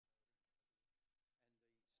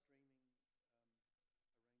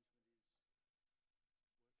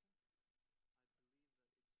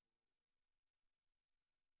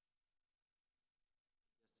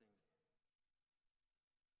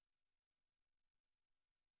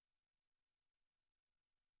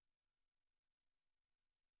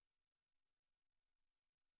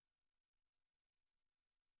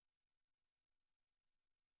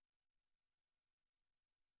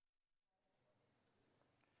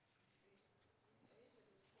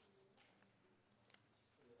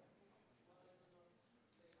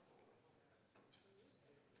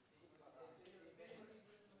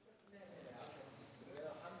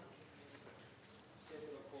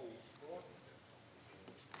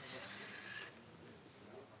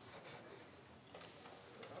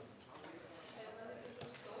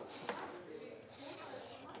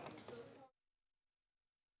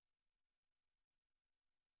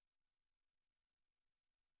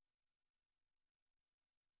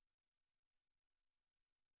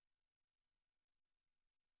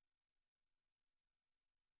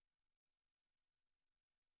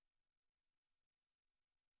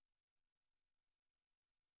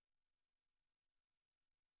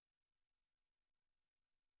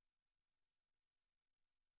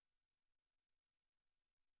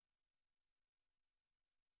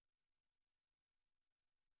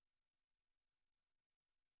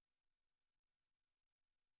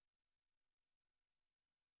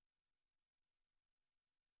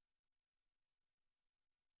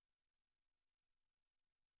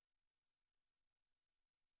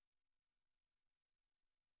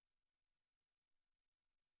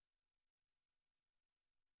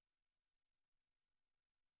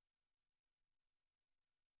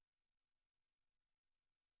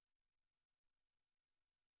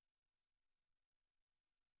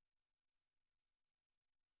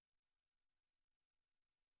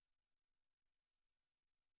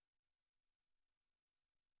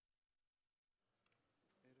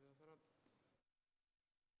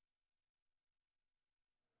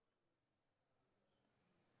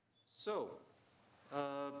So,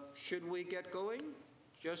 should we get going?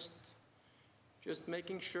 Just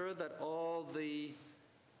making sure that all the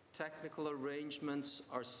technical arrangements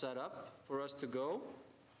are set up for us to go.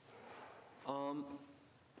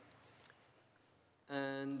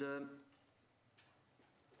 And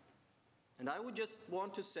I would just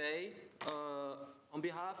want to say, on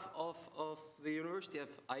behalf of the University of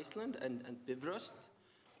Iceland and Bifröst,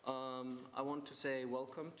 I want to say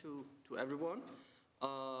welcome to everyone.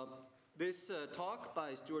 This talk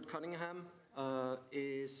by Stuart Cunningham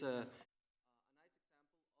is a nice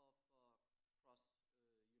example of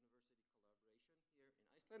cross-university collaboration here in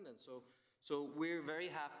Iceland, and so we're very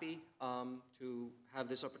happy to have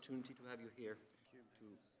this opportunity to have you here to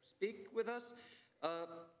speak with us.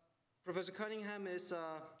 Professor Cunningham is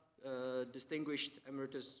a distinguished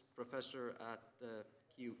emeritus professor at the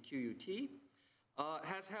QUT.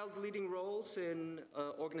 Has held leading roles in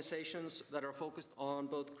organizations that are focused on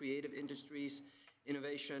both creative industries,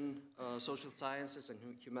 innovation, social sciences, and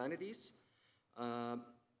humanities. And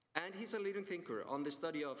he's a leading thinker on the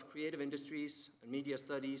study of creative industries and media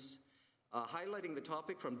studies, highlighting the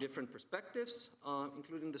topic from different perspectives,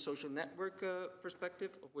 including the social network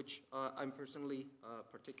perspective, of which I'm personally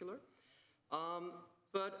particular.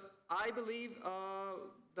 But I believe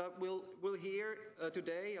that we'll hear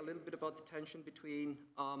today a little bit about the tension between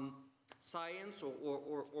science,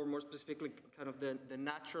 or more specifically, kind of the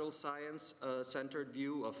natural science-centered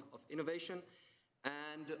view of innovation,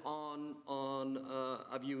 and on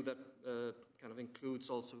a view that kind of includes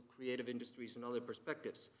also creative industries and other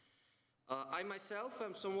perspectives. I myself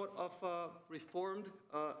am somewhat of a reformed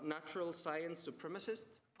natural science supremacist,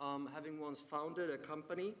 having once founded a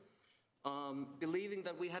company, believing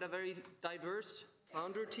that we had a very diverse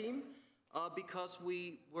founder team because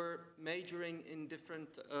we were majoring in different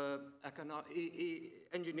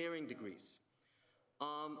engineering degrees.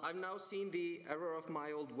 I've now seen the error of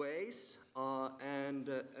my old ways and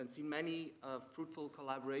seen many fruitful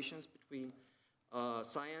collaborations between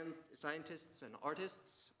scientists and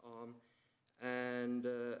artists. And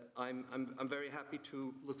I'm very happy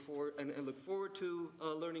to look forward to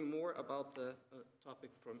learning more about the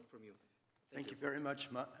topic from you. Thank you very much,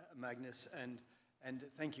 Magnus, and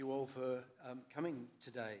thank you all for coming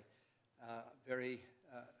today. Very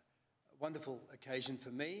wonderful occasion for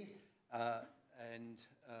me, and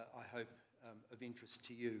I hope of interest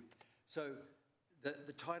to you. So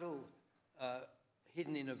the title,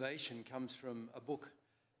 Hidden Innovation, comes from a book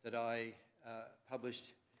that I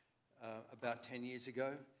published about 10 years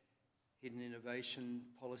ago, Hidden Innovation,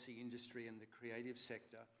 Policy, Industry, and the Creative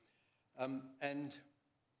Sector. And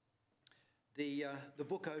the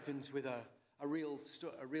book opens with a real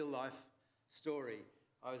life story.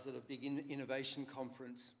 I was at a big innovation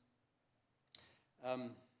conference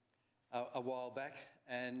a while back,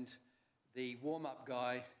 and the warm-up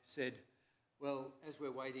guy said, well, as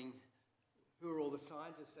we're waiting, who are all the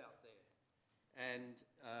scientists out there? And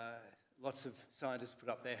lots of scientists put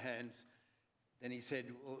up their hands. Then he said,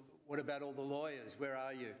 well, what about all the lawyers? Where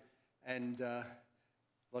are you? And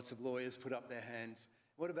lots of lawyers put up their hands.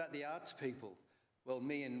 What about the arts people? Well,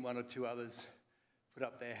 me and one or two others put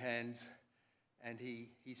up their hands. And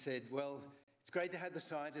he said, well, it's great to have the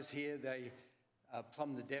scientists here. They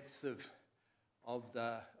plumb the depths of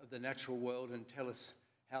the natural world and tell us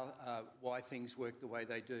why things work the way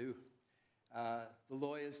they do. The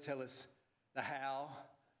lawyers tell us the how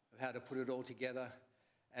to put it all together.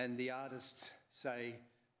 And the artists say,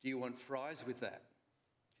 do you want fries with that?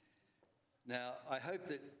 Now, I hope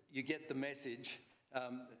that you get the message.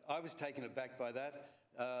 I was taken aback by that,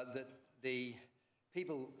 that the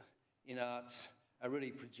people in arts are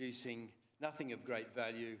really producing nothing of great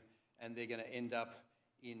value, and they're going to end up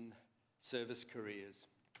in service careers.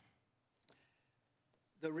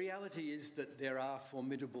 The reality is that there are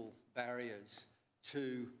formidable barriers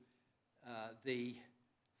to the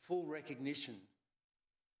full recognition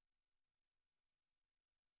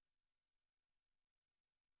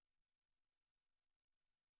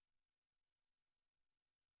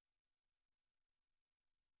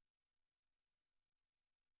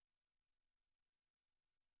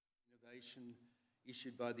innovation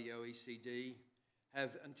issued by the OECD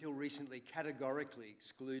have until recently categorically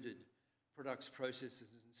excluded products, processes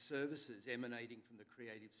and services emanating from the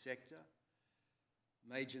creative sector.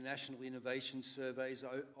 Major national innovation surveys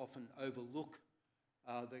often overlook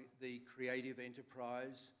the creative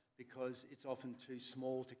enterprise because it's often too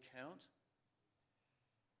small to count.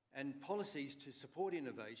 And policies to support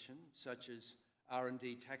innovation, such as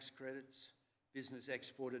R&D tax credits, business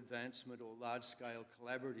export advancement, or large-scale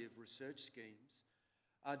collaborative research schemes,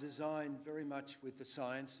 are designed very much with the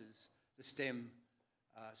sciences, the STEM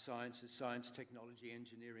sciences, science, technology,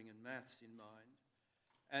 engineering and maths in mind.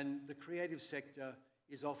 And the creative sector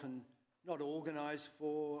is often not organised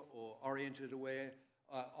for or oriented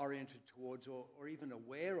towards or even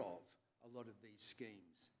aware of a lot of these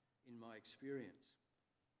schemes, in my experience.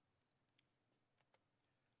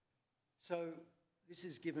 So this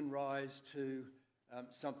has given rise to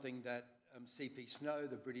something that C.P. Snow,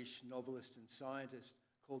 the British novelist and scientist,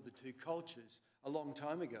 called the two cultures a long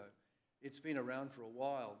time ago. It's been around for a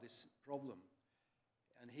while, this problem.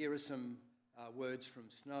 And here are some words from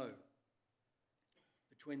Snow.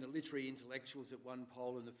 Between the literary intellectuals at one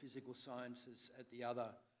pole and the physical sciences at the other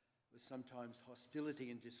was sometimes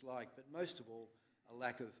hostility and dislike, but most of all, a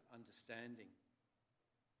lack of understanding.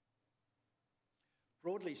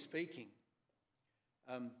 Broadly speaking,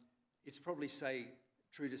 it's probably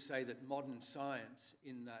true to say that modern science,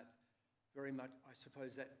 in that very much, I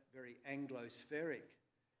suppose, that very Anglo-spheric,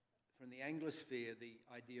 from the Anglosphere, the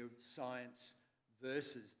idea of science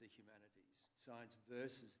versus the humanities, science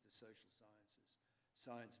versus the social sciences,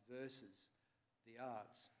 science versus the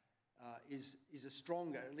arts, is a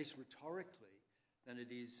stronger, at least rhetorically, than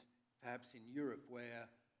it is perhaps in Europe, where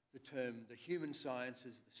the human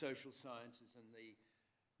sciences, the social sciences and the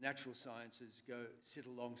natural sciences sit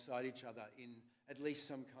alongside each other in at least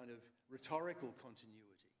some kind of rhetorical continuity.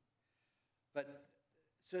 But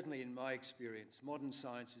certainly in my experience, modern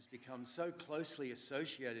science has become so closely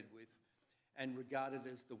associated with and regarded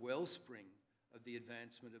as the wellspring of the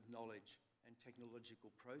advancement of knowledge and technological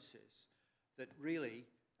process that really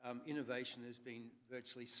innovation has been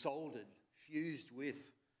virtually soldered, fused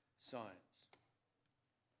with science.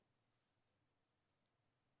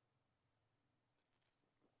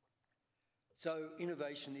 So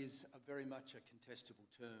innovation is very much a contestable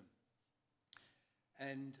term.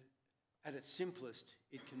 And at its simplest,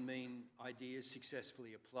 it can mean ideas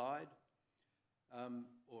successfully applied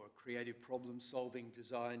or a creative problem solving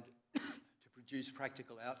designed to produce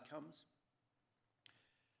practical outcomes.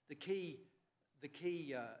 The key,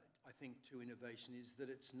 I think, to innovation is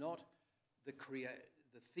that it's not the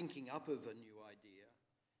thinking up of a new idea,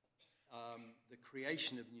 the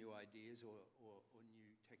creation of new ideas or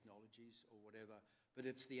new technologies or whatever, but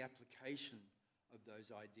it's the application of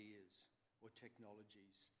those ideas or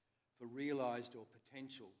technologies for realised or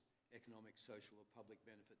potential economic, social or public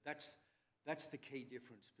benefit. That's the key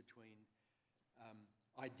difference between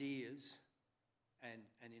ideas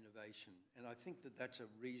and innovation. And I think that that's a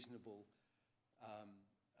reasonable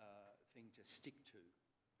thing to stick to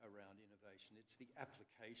around innovation. It's the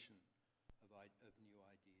application of new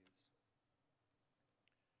ideas.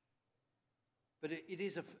 But it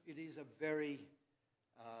is a very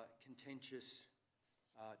contentious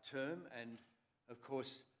term, and of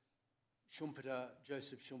course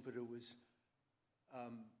Joseph Schumpeter was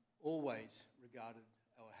always regarded,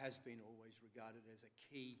 or has been always regarded, as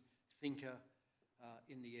a key thinker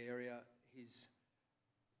in the area. His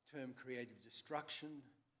term creative destruction,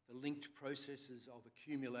 the linked processes of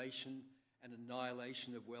accumulation and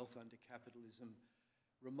annihilation of wealth under capitalism,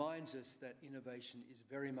 reminds us that innovation is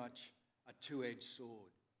very much a two-edged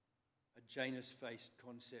sword, a Janus-faced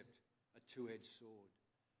concept, a two-edged sword.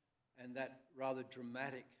 And that rather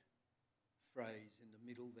dramatic phrase in the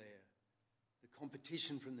middle there, the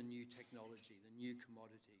competition from the new technology, the new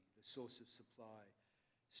commodity, the source of supply,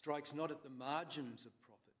 strikes not at the margins of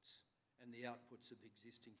profits and the outputs of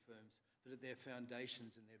existing firms, but at their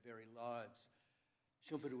foundations and their very lives.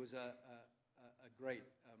 Schumpeter was a great,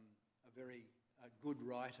 a very good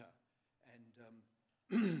writer,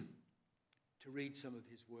 and to read some of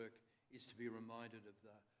his work is to be reminded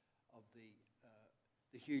of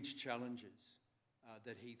the huge challenges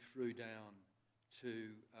that he threw down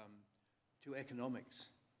to economics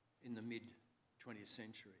in the mid-20th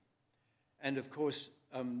century. And of course,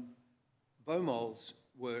 Baumol's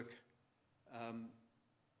work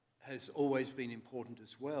has always been important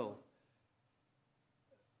as well.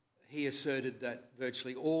 He asserted that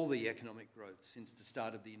virtually all the economic growth since the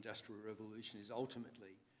start of the Industrial Revolution is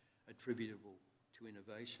ultimately attributable to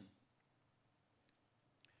innovation.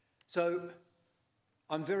 So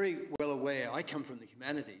I'm very well aware, I come from the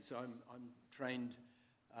humanities. I'm trained,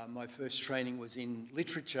 my first training was in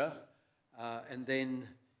literature, and then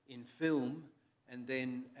in film, and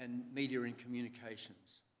then in media and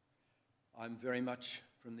communications. I'm very much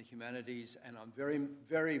from the humanities, and I'm very,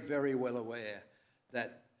 very, very well aware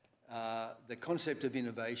that the concept of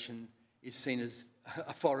innovation is seen as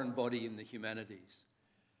a foreign body in the humanities,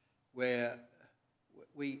 where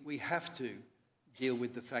we have to deal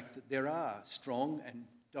with the fact that there are strong and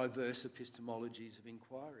diverse epistemologies of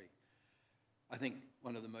inquiry. I think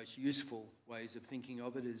one of the most useful ways of thinking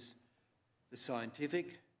of it is the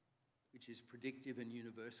scientific, which is predictive and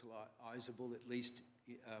universalizable, at least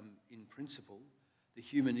in principle, the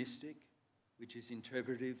humanistic, which is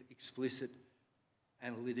interpretive, explicit,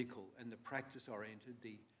 analytical, and the practice-oriented,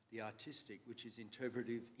 the artistic, which is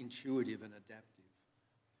interpretive, intuitive, and adaptive.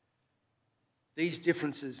 These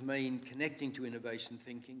differences mean connecting to innovation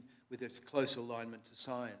thinking with its close alignment to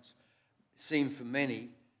science seem for many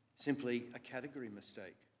simply a category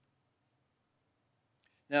mistake.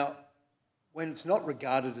 Now, when it's not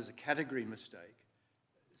regarded as a category mistake,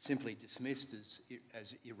 simply dismissed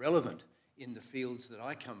as irrelevant in the fields that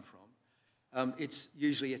I come from, it's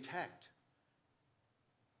usually attacked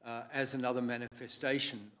as another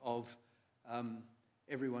manifestation of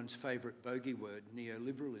everyone's favourite bogey word,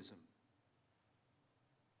 neoliberalism.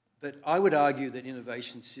 But I would argue that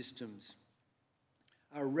innovation systems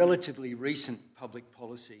are a relatively recent public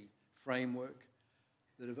policy framework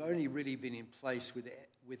that have only really been in place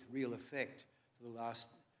with real effect for the last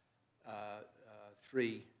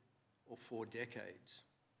 3 or 4 decades.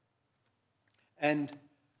 And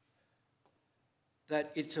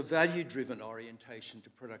that it's a value-driven orientation to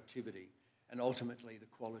productivity and ultimately the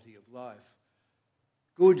quality of life.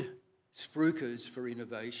 Good spruikers for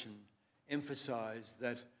innovation emphasise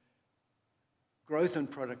that growth and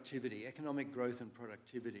productivity, economic growth and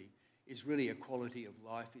productivity, is really a quality of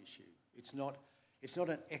life issue. It's not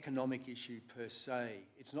an economic issue per se.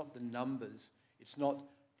 It's not the numbers. It's not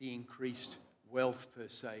the increased wealth per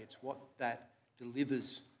se. It's what that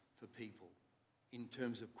delivers for people in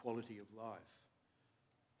terms of quality of life.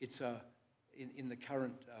 It's in the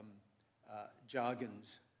current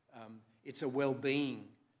jargons, it's a well-being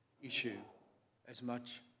issue as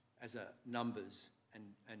much as a numbers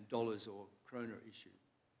and dollars or kroner issue.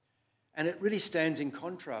 And it really stands in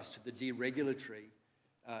contrast to the deregulatory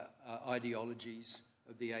ideologies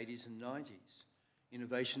of the 80s and 90s.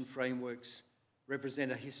 Innovation frameworks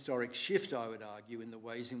represent a historic shift, I would argue, in the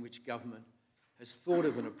ways in which government has thought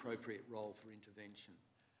of an appropriate role for intervention.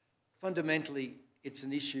 Fundamentally, it's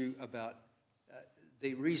an issue about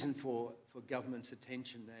the reason for government's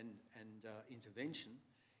attention and intervention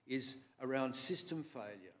is around system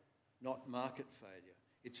failure, not market failure.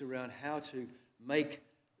 It's around how to make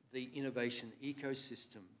the innovation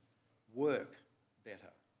ecosystem work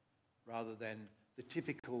better rather than the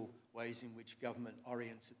typical ways in which government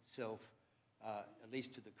orients itself, at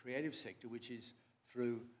least to the creative sector, which is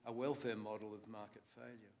through a welfare model of market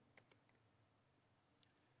failure.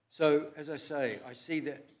 So, as I say, I see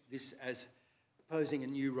this as posing a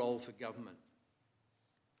new role for government.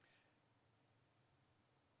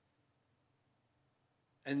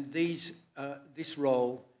 And this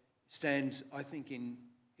role stands, I think,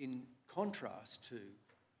 in contrast to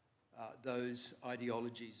those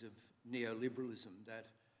ideologies of neoliberalism that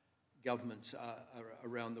governments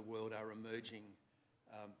around the world are emerging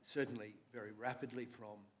certainly very rapidly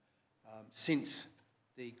from since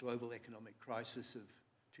the global economic crisis of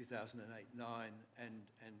 2008-9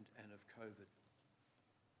 and of COVID.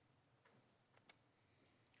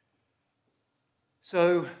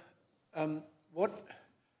 So,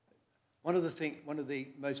 one of the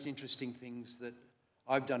most interesting things that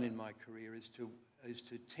I've done in my career is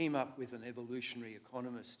to team up with an evolutionary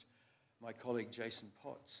economist, my colleague Jason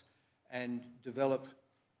Potts, and develop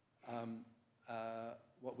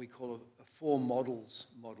what we call a 4 models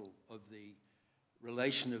model of the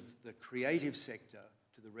relation of the creative sector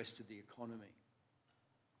to the rest of the economy.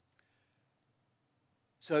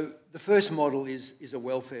 So the first model is a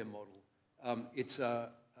welfare model.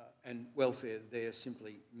 And welfare there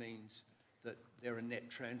simply means that there are net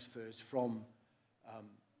transfers from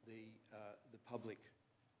the public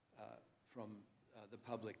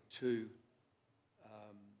to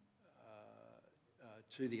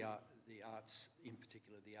the arts, in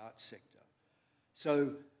particular the arts sector.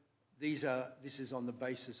 So this is on the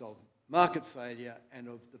basis of market failure and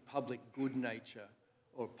of the public good nature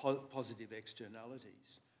or positive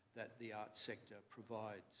externalities that the arts sector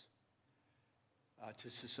provides to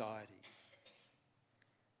society.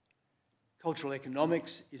 Cultural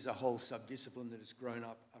economics is a whole subdiscipline that has grown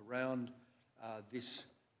up around this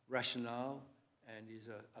rationale and is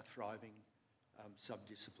a thriving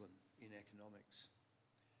subdiscipline in economics.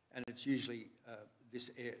 And it's usually,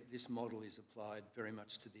 this model is applied very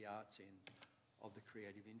much to the arts end of the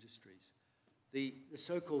creative industries. The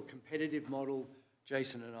so-called competitive model,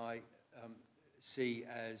 Jason and I see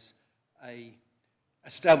as a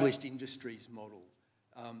established industries model.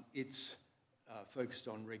 It's focused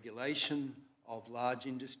on regulation of large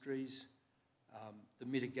industries, the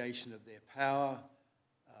mitigation of their power.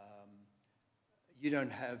 You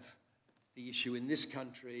don't have the issue in this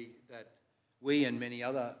country that we and many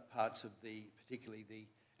other parts of particularly the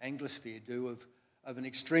Anglosphere, do of an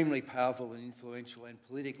extremely powerful and influential and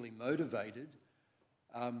politically motivated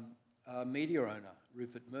media owner,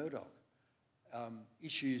 Rupert Murdoch.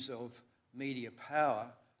 Issues of media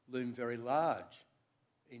power loom very large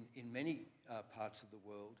in many parts of the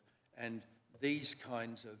world, and these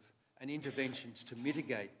kinds of interventions to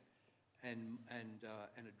mitigate and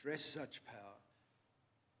address such power,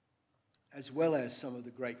 as well as some of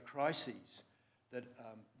the great crises that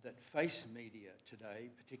face media today,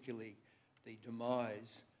 particularly the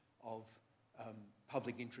demise of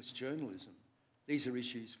public interest journalism. These are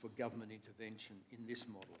issues for government intervention in this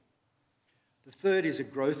model. The third is a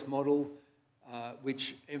growth model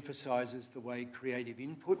which emphasises the way creative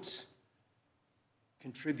inputs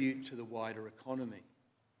contribute to the wider economy.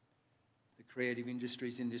 The creative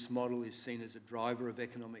industries in this model is seen as a driver of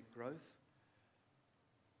economic growth,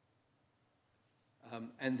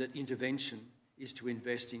 and that intervention is to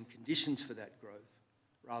invest in conditions for that growth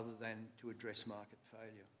rather than to address market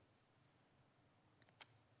failure.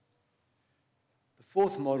 The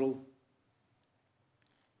fourth model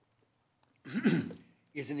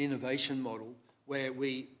is an innovation model where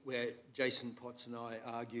Jason Potts and I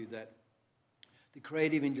argue that the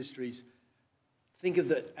creative industries think of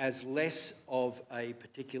it as less of a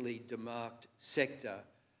particularly demarked sector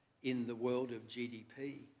in the world of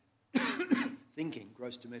GDP thinking,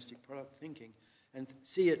 gross domestic product thinking, and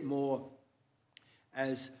see it more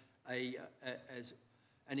as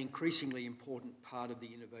an increasingly important part of the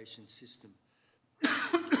innovation system.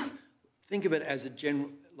 Think of it as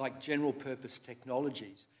like general purpose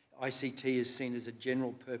technologies. ICT is seen as a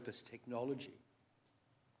general purpose technology.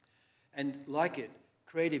 And like it,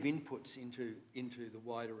 creative inputs into the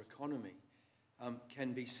wider economy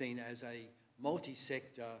can be seen as a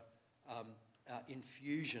multi-sector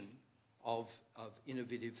infusion of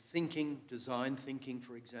innovative thinking, design thinking,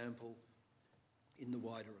 for example, in the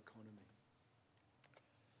wider economy.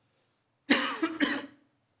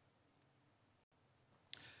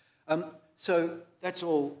 So that's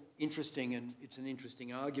all interesting, and it's an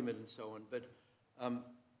interesting argument and so on, but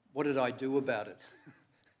what did I do about it?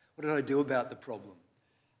 What did I do about the problem?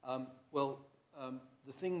 The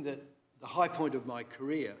high point of my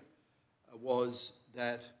career was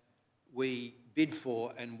that we bid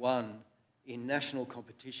for and won in national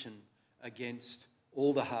competition against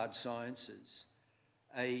all the hard sciences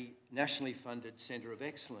a nationally funded Centre of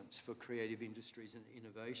Excellence for Creative Industries and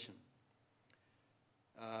Innovation.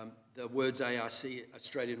 The words ARC,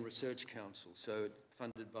 Australian Research Council, so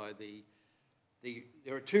funded by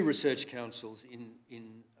there are two research councils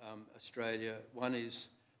in Australia. One is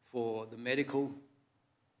for the medical,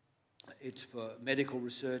 it's for medical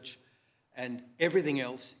research, and everything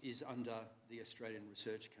else is under the Australian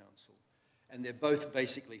Research Council. And they're both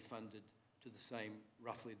basically funded to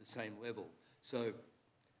roughly the same level. So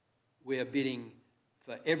we're bidding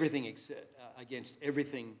for everything against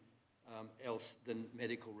everything else than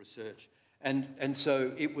medical research. And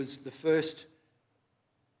so it was the first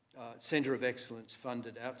Centre of Excellence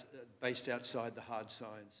funded based outside the hard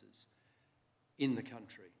sciences in the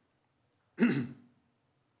country.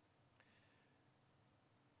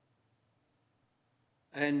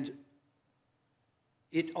 And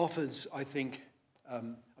it offers, I think,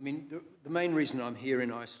 the main reason I'm here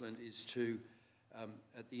in Iceland is to,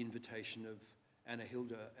 at the invitation of Anna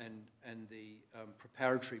Hilda and the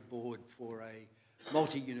preparatory board for a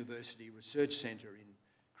multi-university research centre in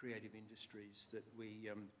creative industries that we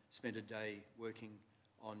spent a day working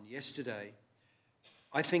on yesterday.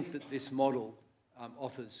 I think that this model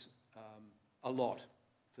offers a lot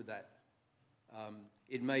for that.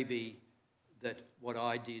 It may be that what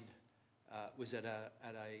I did was at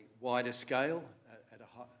a wider scale.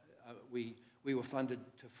 We were funded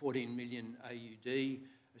to 14 million AUD,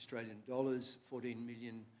 Australian dollars. 14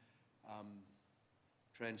 million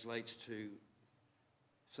translates to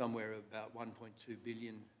somewhere about 1.2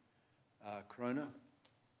 billion krona,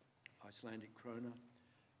 Icelandic krona.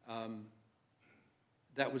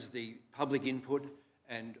 That was the public input,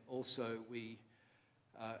 and also we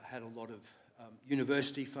had a lot of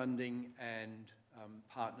university funding and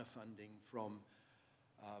partner funding from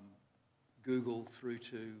Google through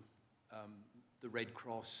to the Red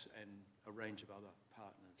Cross and a range of other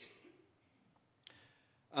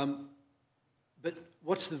partners. But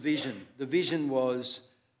what's the vision? The vision was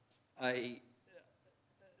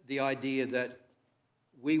the idea that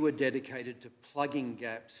we were dedicated to plugging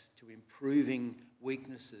gaps, to improving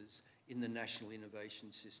weaknesses in the national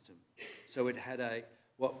innovation system. So it had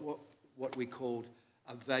what we called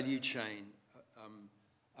a value chain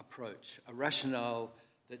approach, a rationale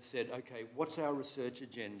that said, okay, what's our research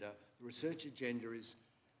agenda? The research agenda is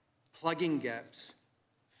plugging gaps,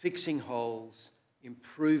 fixing holes,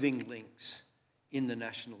 improving links in the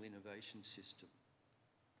national innovation system.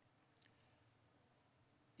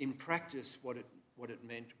 In practice, what it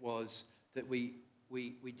meant was that we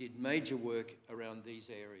did major work around these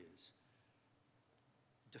areas,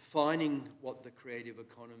 defining what the creative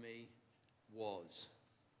economy was.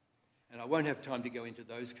 And I won't have time to go into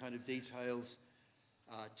those kind of details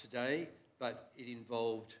today, but it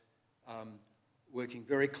involved working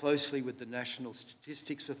very closely with the National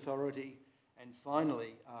Statistics Authority, and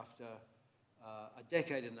finally, after a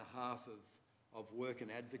decade and a half of work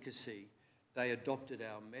and advocacy, they adopted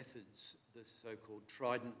our methods, the so-called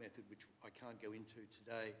Trident method, which I can't go into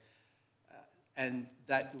today, and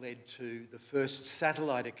that led to the first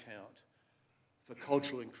satellite account for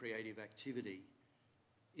cultural and creative activity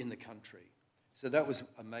in the country. So that was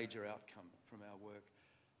a major outcome from our work.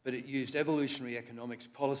 But it used evolutionary economics,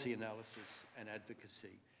 policy analysis, and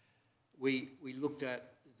advocacy. We looked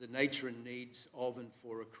at the nature and needs of and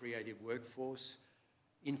for a creative workforce,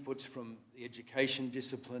 inputs from the education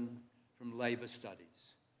discipline, from labour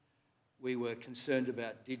studies. We were concerned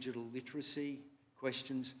about digital literacy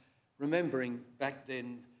questions, remembering back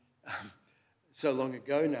then, so long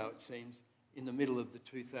ago now it seems, in the middle of the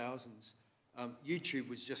 2000s, YouTube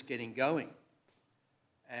was just getting going.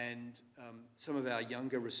 And some of our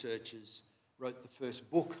younger researchers wrote the first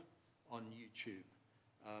book on YouTube,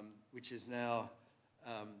 which is now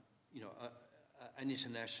an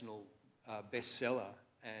international bestseller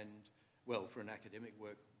and, well, for an academic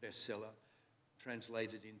work, bestseller,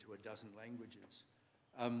 translated into a dozen languages.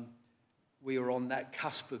 We are on that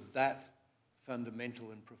cusp of that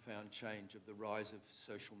fundamental and profound change of the rise of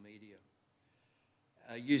social media.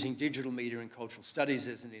 Using digital media and cultural studies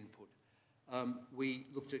as an input, we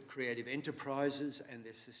looked at creative enterprises and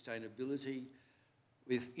their sustainability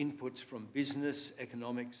with inputs from business,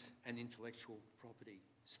 economics, and intellectual property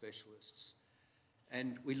specialists.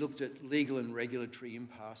 And we looked at legal and regulatory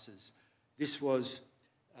impasses. This was,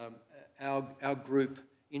 our group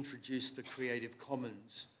introduced the Creative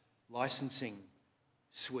Commons licensing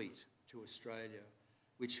suite to Australia,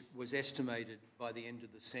 which was estimated by the end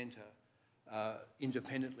of the centre,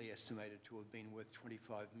 independently estimated to have been worth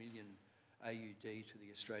 25 million AUD to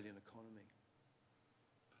the Australian economy.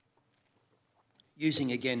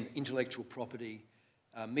 Using, again, intellectual property,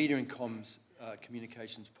 media and comms,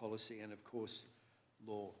 communications policy, and of course,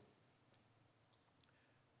 law.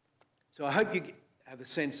 So I hope you have a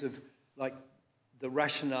sense of, like, the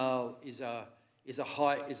rationale is a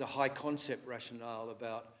high concept rationale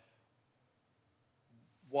about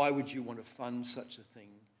why would you want to fund such a thing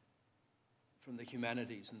from the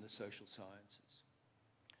humanities and the social sciences.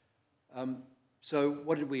 So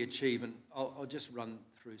what did we achieve? And I'll just run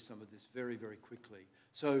through some of this very, very quickly.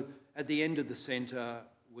 So at the end of the centre,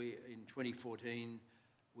 in 2014,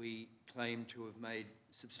 we claimed to have made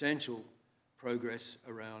substantial progress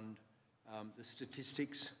around the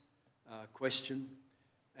statistics question,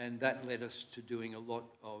 and that led us to doing a lot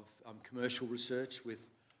of commercial research with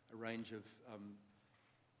a range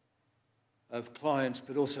of clients,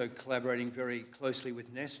 but also collaborating very closely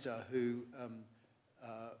with Nesta, who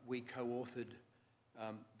we co-authored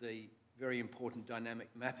the very important dynamic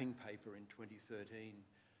mapping paper in 2013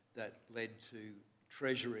 that led to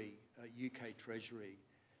Treasury, UK Treasury,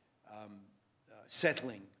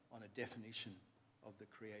 settling on a definition of the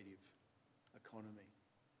creative economy.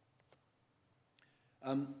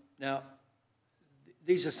 Now,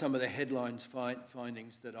 these are some of the headlines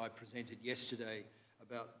findings that I presented yesterday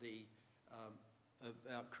about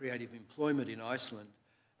about creative employment in Iceland,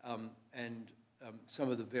 and some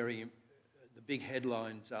of the big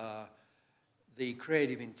headlines are the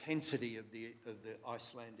creative intensity of the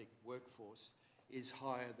Icelandic workforce is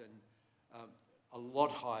higher than a lot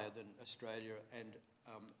higher than Australia,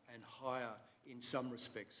 and higher in some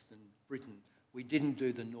respects than Britain. We didn't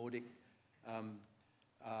do the Nordic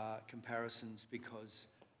comparisons because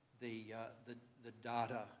the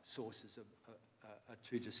data sources are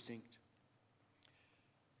too distinct.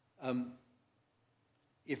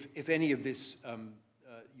 If any of this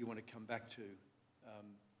you want to come back to,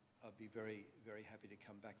 I'd be very, very happy to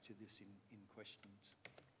come back to this in questions.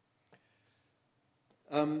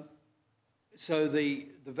 So the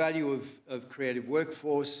value of creative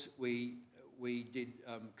workforce, we did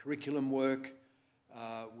curriculum work,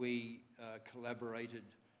 we collaborated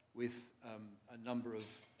with a number of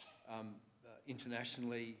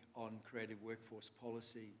internationally on creative workforce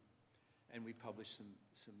policy, and we published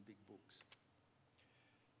some big books.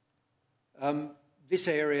 This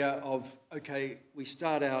area of, okay, we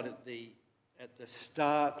start out at the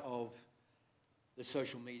start of the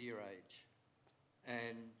social media age.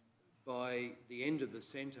 And by the end of the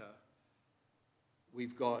centre,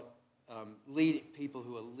 we've got people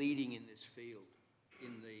who are leading in this field,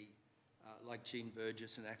 in the like Jean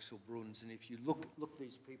Burgess and Axel Bruns. And if you look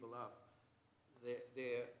these people up,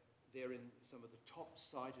 they're in some of the top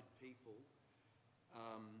cited people.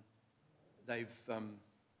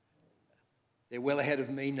 They're well ahead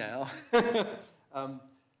of me now.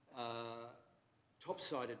 Top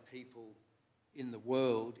cited people in the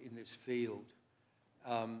world in this field,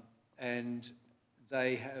 and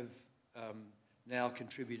they have now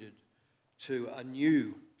contributed to a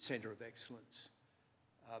new centre of excellence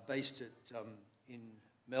based in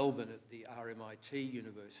Melbourne at the RMIT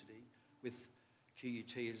University, with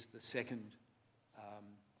QUT as the second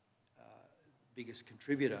biggest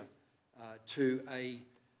contributor, to a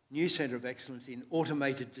new centre of excellence in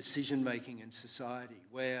automated decision-making in society,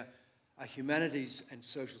 where a humanities and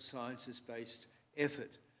social sciences-based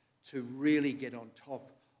effort to really get on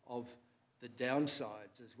top of the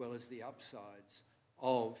downsides as well as the upsides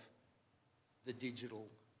of the digital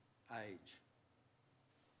age.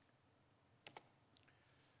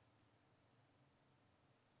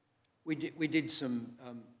 We did some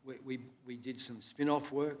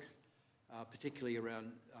spin-off work, particularly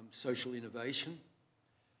around social innovation.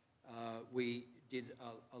 We did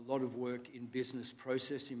a lot of work in business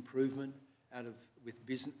process improvement out of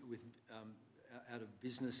business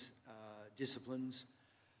disciplines,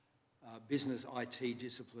 business IT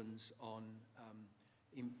disciplines on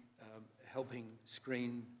helping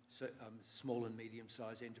screen small and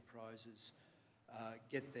medium-sized enterprises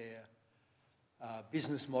get their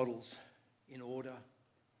business models in order.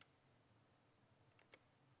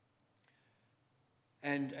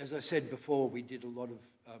 And as I said before, we did a lot of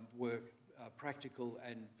work, practical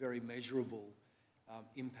and very measurable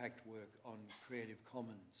impact work on Creative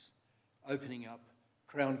Commons, opening up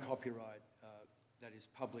Crown copyright, that is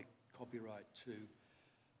public copyright, to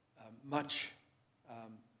much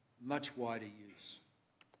wider use.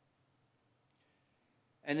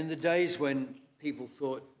 And in the days when people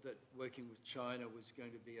thought that working with China was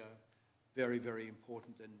going to be a very, very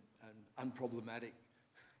important and unproblematic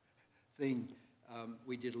thing,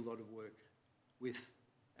 we did a lot of work with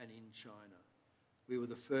and in China. We were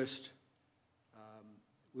the first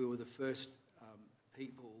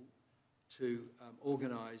people to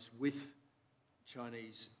organise with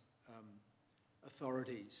Chinese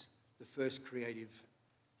authorities the first creative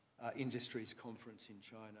industries conference in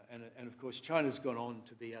China. And of course, China's gone on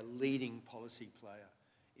to be a leading policy player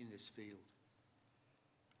in this field,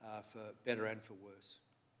 for better and for worse.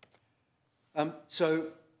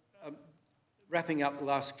 Wrapping up the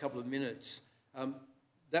last couple of minutes,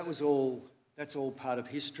 that's all part of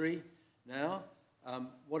history now.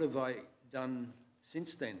 What have I done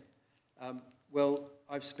since then? Well,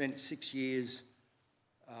 I've spent 6 years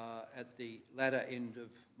at the latter end of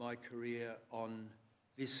my career on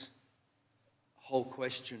this whole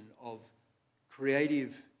question of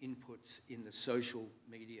creative inputs in the social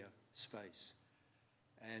media space,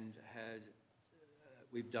 and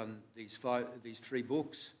we've done these 3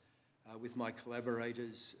 books with my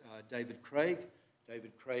collaborators, David Craig.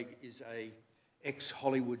 David Craig is an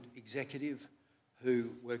ex-Hollywood executive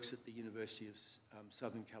who works at the University of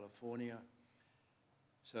Southern California.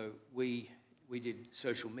 So we did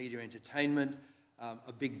social media entertainment,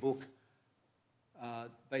 a big book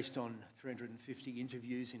based on 350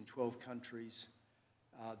 interviews in 12 countries,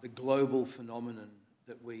 the global phenomenon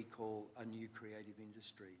that we call a new creative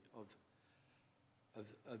industry of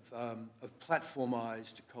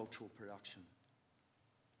platformized cultural production.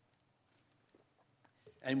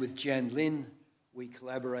 And with Jan Lin, we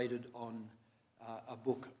collaborated on a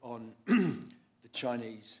book on the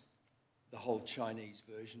whole Chinese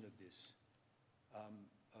version of this,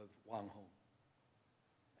 of Wang Hong.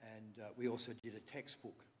 And we also did a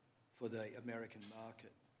textbook for the American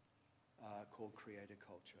market called Creator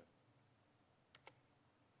Culture.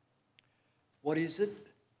 What is it?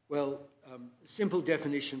 Well, a simple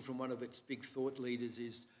definition from one of its big thought leaders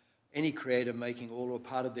is any creator making all or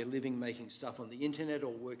part of their living making stuff on the internet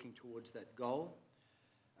or working towards that goal.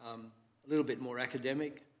 A little bit more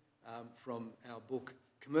academic from our book,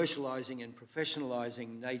 Commercializing and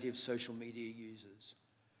Professionalizing Native Social Media Users,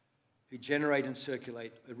 who generate and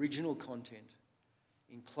circulate original content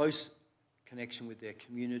in close connection with their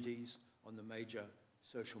communities on the major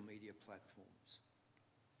social media platforms.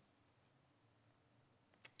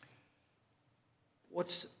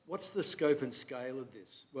 What's the scope and scale of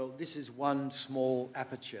this? Well, this is one small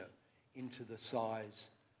aperture into the size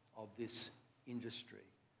of this industry.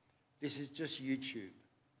 This is just YouTube.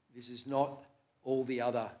 This is not all the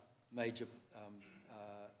other major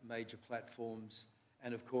major platforms.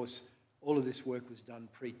 And of course, all of this work was done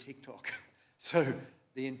pre-TikTok. So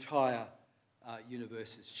the entire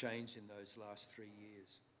universe has changed in those last 3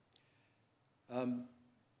 years.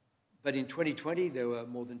 But in 2020, there were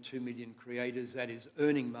more than 2 million creators, that is,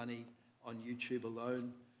 earning money on YouTube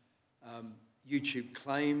alone. YouTube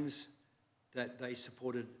claims that they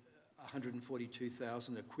supported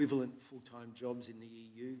 142,000 equivalent full-time jobs in the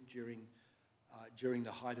EU during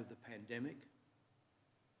the height of the pandemic,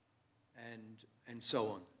 and so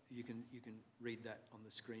on. You can read that on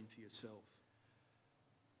the screen for yourself.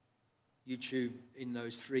 YouTube, in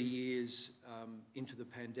those 3 years into the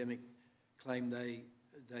pandemic, claimed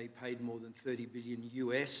they paid more than $30 billion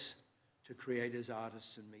US to creators,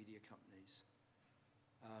 artists, and media companies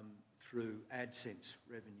through AdSense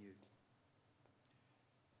revenue,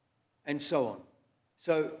 and so on.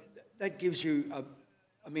 So that gives you,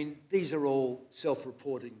 I mean, these are all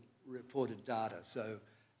self-reported data. So,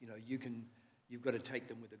 you know, you've got to take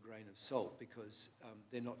them with a grain of salt because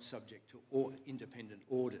they're not subject to independent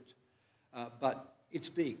audit. But it's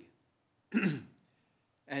big.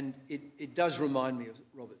 And it does remind me of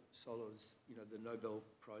Robert Solo's, you know, the Nobel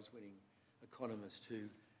Prize-winning economist who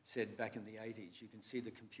said back in the 80s, you can see the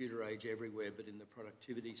computer age everywhere, but in the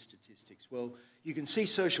productivity statistics. Well, you can see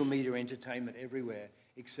social media entertainment everywhere,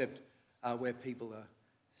 except where people are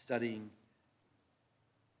studying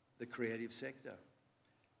the creative sector.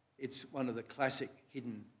 It's one of the classic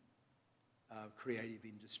hidden creative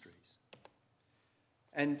industries.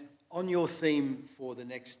 And on your theme for the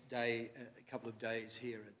next day, a couple of days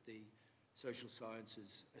here at the Social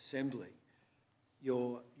Sciences Assembly,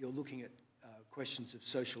 you're looking at questions of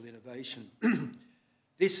social innovation.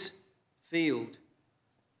 This field,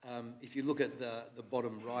 if you look at the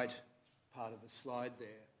bottom right part of the slide there,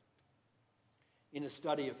 in a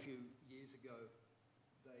study a few years ago,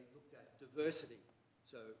 they looked at diversity,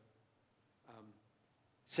 so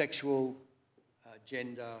sexual,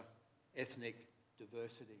 gender, ethnic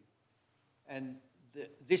diversity. And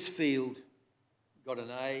this field got an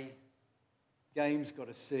A, games got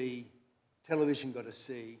a C, television got a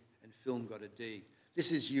C, and film got a D.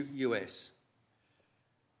 This is US.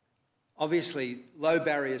 Obviously, low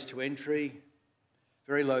barriers to entry,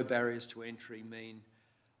 very low barriers to entry mean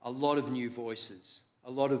a lot of new voices,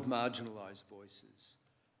 a lot of marginalised voices,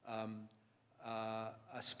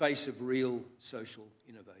 a space of real social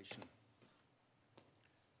innovation.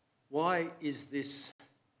 Why is this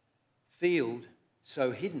field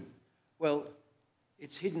so hidden? Well,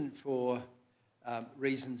 it's hidden for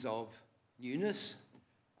reasons of newness.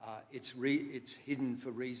 It's hidden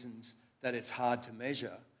for reasons that it's hard to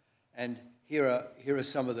measure. And here are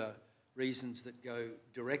some of the reasons that go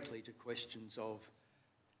directly to questions of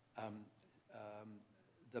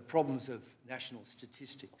the problems of national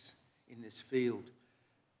statistics in this field.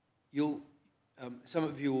 Some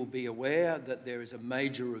of you will be aware that there is a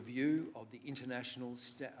major review of the International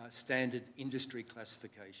Standard Industry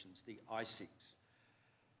Classifications, the ISICs.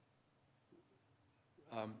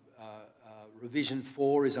 Revision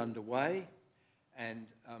 4 is underway, and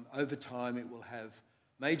over time it will have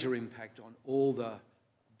major impact on all the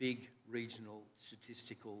big regional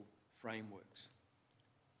statistical frameworks.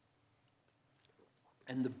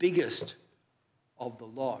 And the biggest of the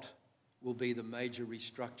lot will be the major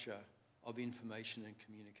restructure of information and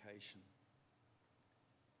communication.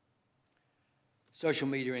 Social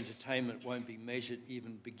media entertainment won't be measured,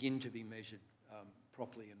 even begin to be measured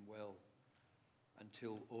properly and well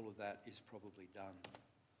until all of that is probably done.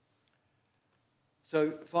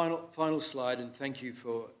 So final slide, and thank you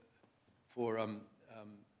for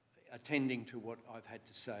attending to what I've had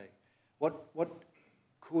to say. What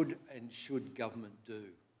could and should government do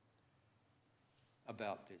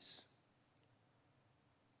about this?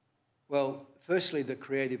 Well, firstly, the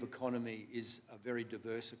creative economy is a very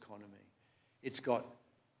diverse economy. It's got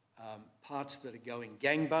parts that are going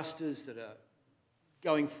gangbusters, that are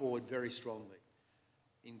going forward very strongly.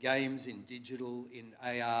 In games, in digital, in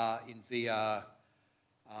AR, in VR,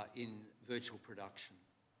 in virtual production.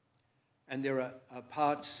 And there are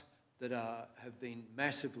parts that have been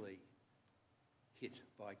massively hit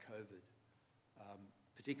by COVID,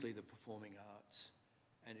 particularly the performing arts.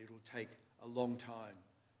 And it'll take a long time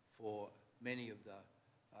for many of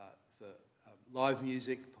the live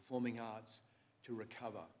music, performing arts to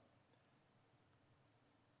recover.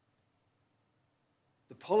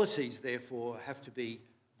 The policies, therefore, have to be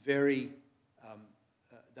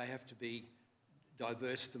they have to be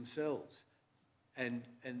diverse themselves. And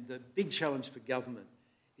the big challenge for government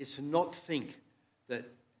is to not think that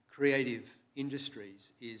creative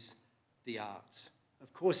industries is the arts.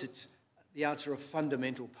 Of course, the arts are a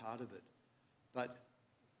fundamental part of it, but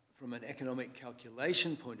from an economic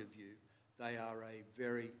calculation point of view, they are a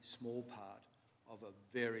very small part of a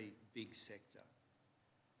very big sector.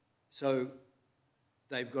 So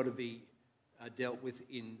they've got to be dealt with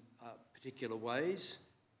in particular ways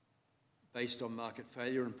based on market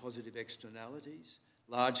failure and positive externalities.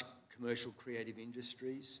 Large commercial creative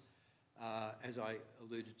industries, as I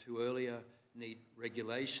alluded to earlier, need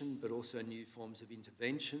regulation, but also new forms of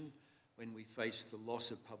intervention when we face the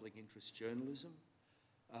loss of public interest journalism.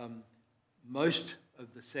 Most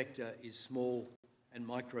of the sector is small and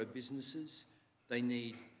micro businesses. They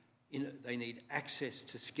need access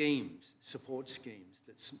to schemes, support schemes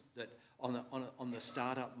that on the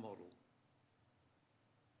startup model,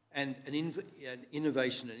 and an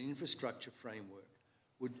innovation and infrastructure framework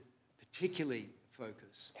would particularly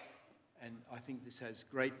focus, and I think this has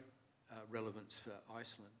great relevance for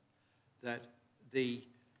Iceland, that the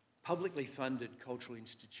publicly funded cultural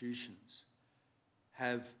institutions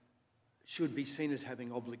should be seen as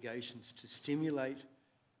having obligations to stimulate,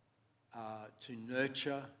 to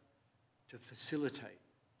nurture, to facilitate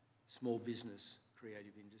small business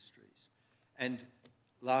creative industries. And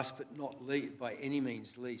last but not least, by any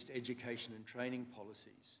means least, education and training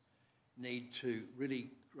policies need to really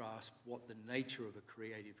grasp what the nature of a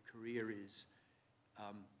creative career is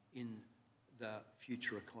in the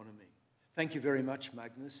future economy. Thank you very much,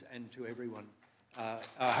 Magnus, and to everyone.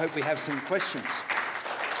 I hope we have some questions.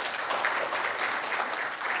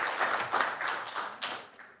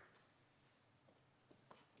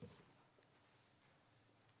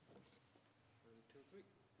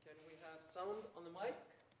 Can we have sound on the mic?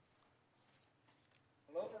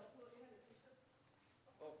 Hello?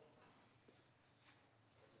 Oh.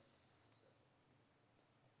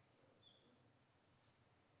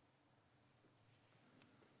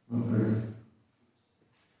 Great.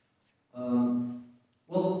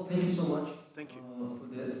 Well, thank you so much. Thank you. For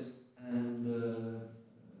this. And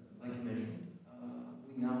like you mentioned,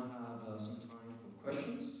 we now have some time for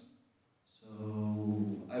questions. So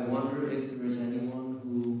I wonder if there is anyone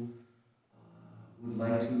who would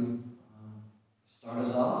like to start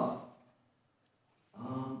us off.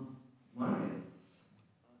 Margaret.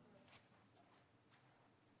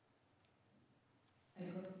 I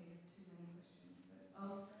probably have too many questions, but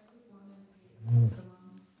I'll start with one and see if someone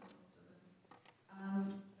else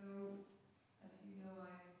doesn't. So, as you know,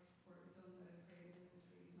 I've worked on the creative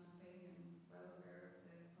industries mapping and well aware of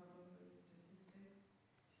the problem with statistics.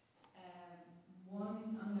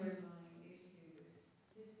 One underlying issue with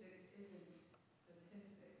statistics isn't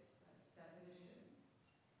statistics, but definitions.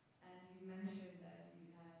 And you mentioned that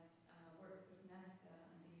you had worked with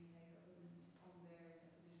Nesta and the UK government on their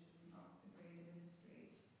definition of the creative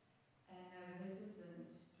industries. And this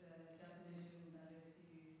isn't the definition that is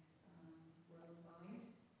used worldwide.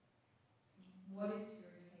 What is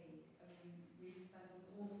your take? I mean, we've spent an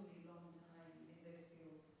awfully long time in this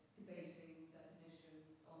field debating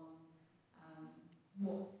definitions on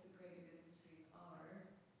what the creative industries are,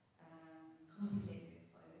 complicated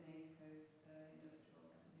by the NAICS codes, the industrial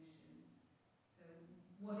definitions. So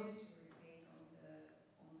what is your take on the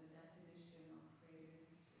definition of creative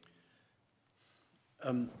industries?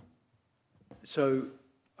 So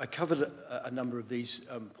I covered a number of these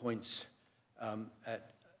points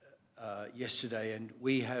at yesterday, and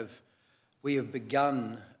we have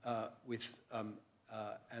begun with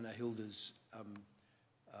Anna Hilda's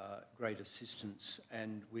great assistance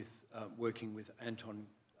and with working with Anton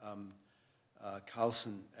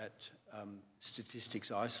Carlson at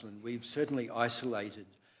Statistics Iceland. We've certainly isolated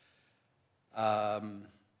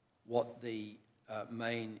what the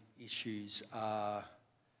main issues are,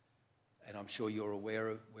 and I'm sure you're aware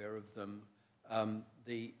of them.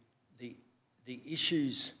 The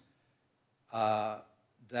issues are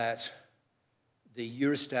that the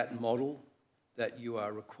Eurostat model that you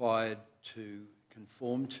are required to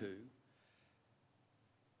conform to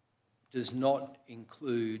does not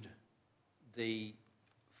include the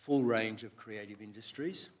full range of creative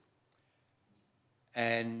industries,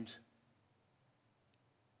 and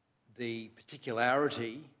the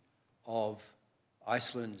particularity of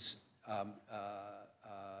Iceland's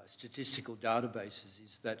statistical databases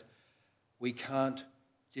is that we can't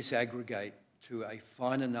disaggregate to a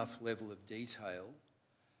fine enough level of detail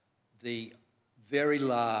the very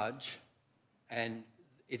large, and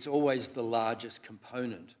it's always the largest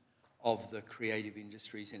component of the creative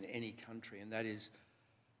industries in any country, and that is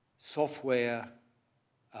software,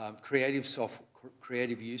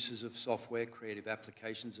 creative uses of software, creative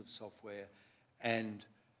applications of software, and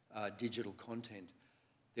digital content.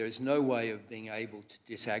 There is no way of being able to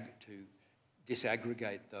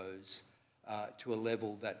disaggregate those to a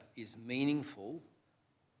level that is meaningful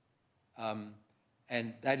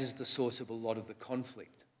And that is the source of a lot of the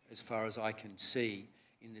conflict, as far as I can see,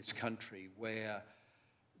 in this country, where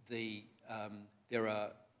there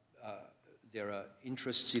are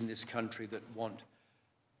interests in this country that want,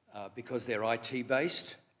 because they're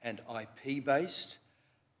IT-based and IP-based,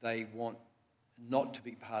 they want not to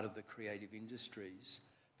be part of the creative industries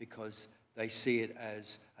because they see it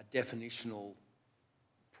as a definitional,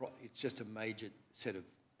 it's just a major set of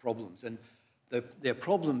problems. And their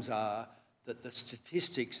problems are that the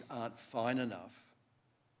statistics aren't fine enough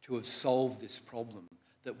to have solved this problem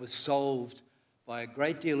that was solved by a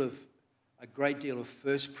great deal of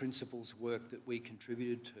first principles work that we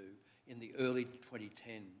contributed to in the early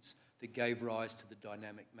 2010s that gave rise to the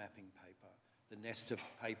dynamic mapping paper, the Nesta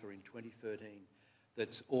paper in 2013,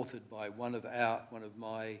 that's authored by one of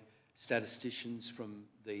my statisticians from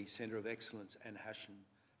the Centre of Excellence and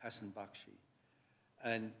Hassan Bakshi.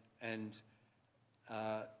 And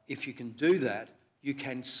if you can do that, you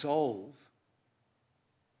can solve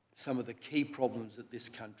some of the key problems that this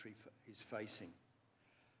country is facing.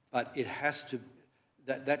 But it has to,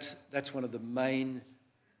 that's one of the main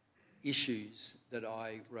issues that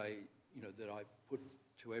I put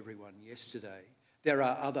to everyone yesterday. There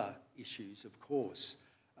are other issues, of course.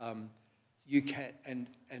 You can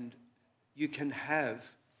you can have,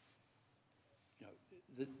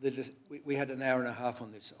 we had an hour and a half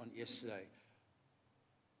on this yesterday.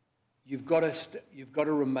 You've got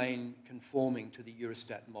to remain conforming to the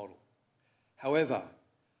Eurostat model. However,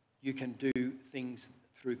 you can do things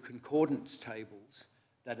through concordance tables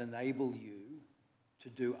that enable you to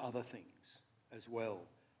do other things as well,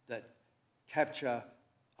 that capture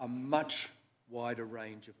a much wider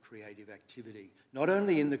range of creative activity, not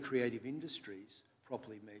only in the creative industries,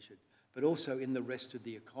 properly measured, but also in the rest of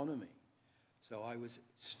the economy. So I was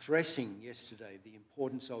stressing yesterday the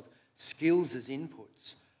importance of skills as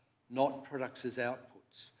inputs, not products as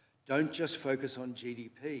outputs. Don't just focus on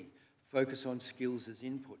GDP, focus on skills as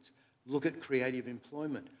inputs. Look at creative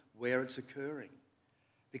employment, where it's occurring,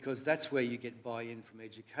 because that's where you get buy-in from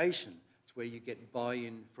education. It's where you get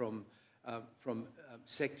buy-in from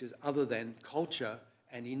sectors other than culture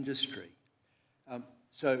and industry.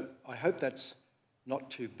 So I hope that's not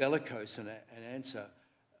too bellicose an answer,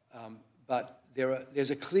 but there's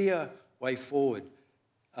a clear way forward.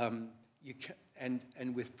 And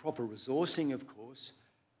with proper resourcing, of course,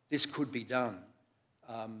 this could be done.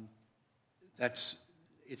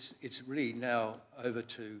 It's really now over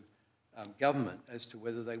to government as to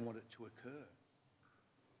whether they want it to occur.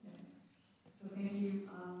 Yes. So thank you.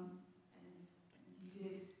 And you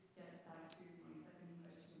did get back to my second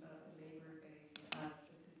question about the labor-based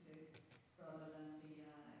statistics rather than the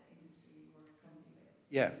industry or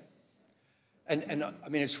company-based. Yeah. And I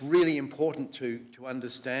mean, it's really important to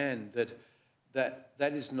understand that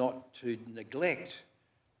is not to neglect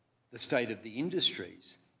the state of the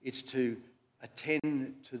industries. It's to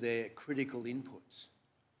attend to their critical inputs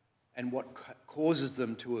and what causes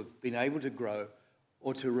them to have been able to grow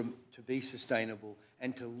or to be sustainable,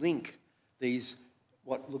 and to link these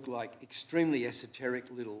what look like extremely esoteric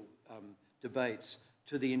little debates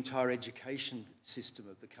to the entire education system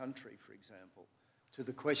of the country, for example, to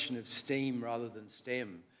the question of STEAM rather than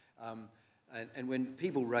STEM. And when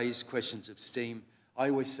people raise questions of STEAM, I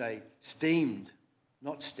always say STEAMed,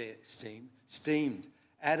 not STEAM, STEAMed.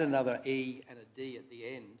 Add another E and a D at the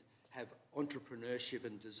end, have entrepreneurship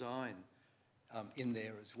and design in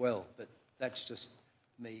there as well. But that's just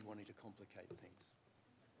me wanting to complicate things.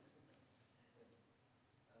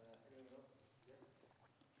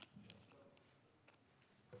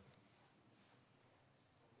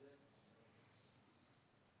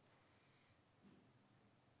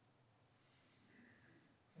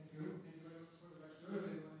 Thank you. Thank you very much for the lecture. My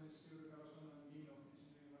name is Stuart Cunningham. I'm Dean of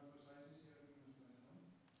Engineering and Mathematical Sciences here at the University of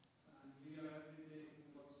Iceland. And we are every day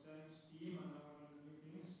thinking about STEM, STEAM, and now one of the new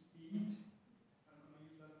things, STEAMed. I'm going to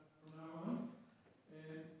use that from now on.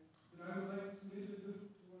 But I would like to little look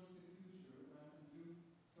towards the future, and you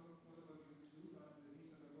talk not about you two and the things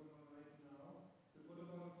that are going on right now, but what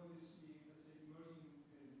about what is, let's say, emerging,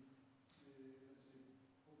 let's say,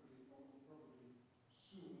 hopefully or probably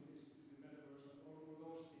soon is the metaverse and all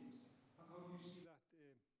those things. How do you see that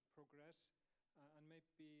progress? And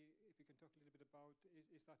maybe if you can talk a little bit about,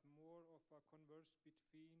 is that more of a converse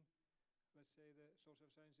between, let's say, the social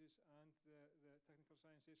sciences and the technical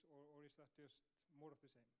sciences, or is that just more of the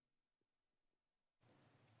same?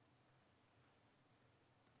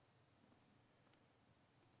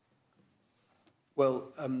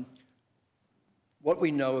 Well, what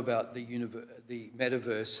we know about the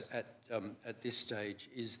metaverse at this stage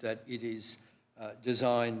is that it is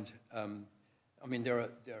designed. I mean,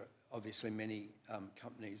 obviously many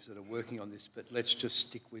companies that are working on this, but let's just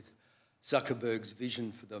stick with Zuckerberg's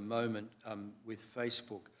vision for the moment with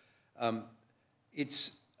Facebook.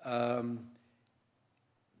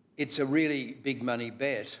 It's a really big money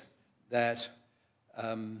bet that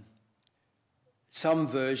some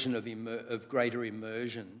version of greater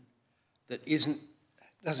immersion that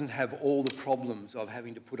doesn't have all the problems of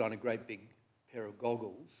having to put on a great big pair of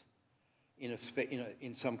goggles in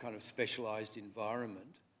some kind of specialised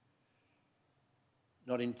environment.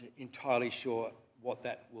 Not entirely sure what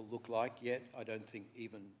that will look like yet. I don't think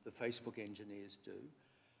even the Facebook engineers do.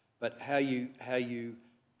 But how you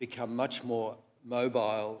become much more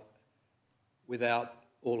mobile without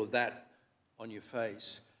all of that on your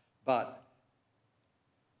face, but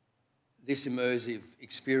this immersive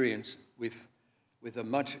experience with a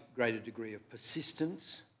much greater degree of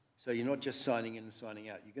persistence. So you're not just signing in and signing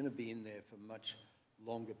out. You're going to be in there for much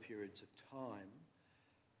longer periods of time,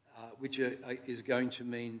 which is going to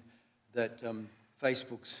mean that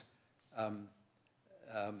Facebook's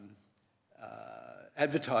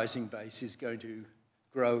advertising base is going to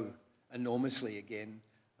grow enormously again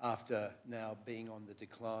after now being on the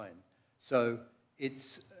decline. So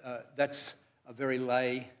that's a very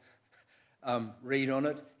lay read on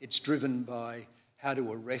it. It's driven by how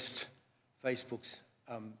to arrest Facebook's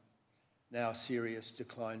now serious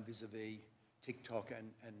decline vis-a-vis TikTok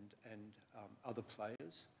and other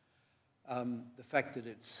players. The fact that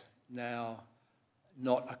it's now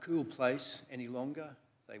not a cool place any longer,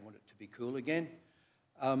 they want it to be cool again.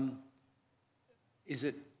 Is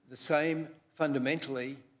it the same?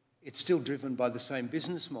 Fundamentally, it's still driven by the same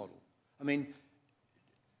business model. I mean,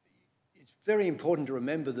 it's very important to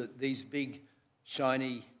remember that these big,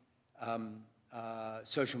 shiny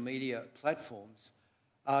social media platforms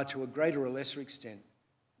are to a greater or lesser extent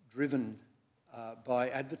driven by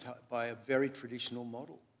a very traditional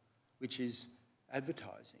model, which is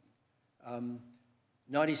advertising.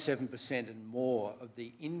 97% and more of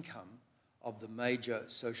the income of the major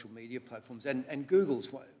social media platforms, and Google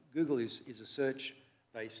is a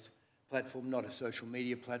search-based platform, not a social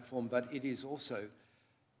media platform, but it is also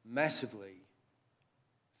massively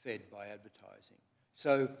fed by advertising.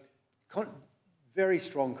 So very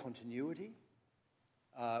strong continuity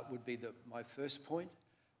would be my first point.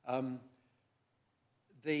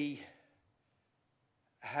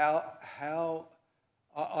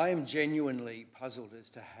 I am genuinely puzzled as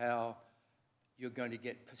to how you're going to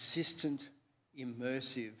get persistent,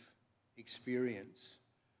 immersive experience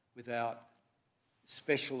without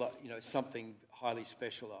something highly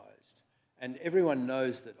specialised. And everyone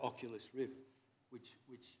knows that Oculus Rift, which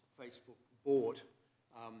Facebook bought,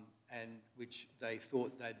 and which they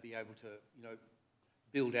thought they'd be able to,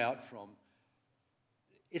 build out from,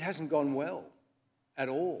 it hasn't gone well at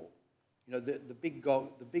all. The big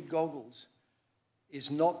goggles is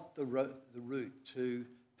not the route to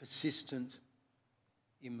persistent,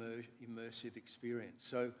 immersive experience.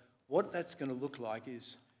 So what that's going to look like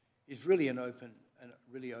is really a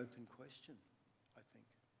really open question, I think.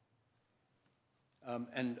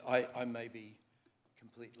 And I may be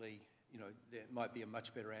completely, there might be a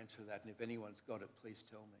much better answer to that, and if anyone's got it, please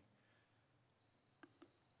tell me.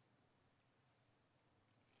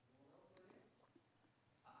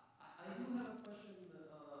 I do have a question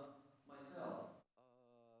myself.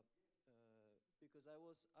 Because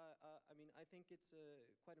I think it's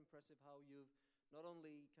quite impressive how you've not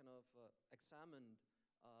only kind of examined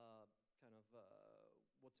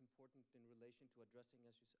what's important in relation to addressing,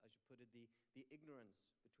 as you put it, the ignorance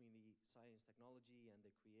between the science, technology, and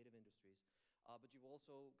the creative industries, but you've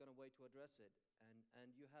also gone a way to address it,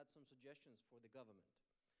 and you had some suggestions for the government.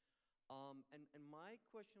 And my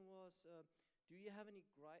question was, do you have any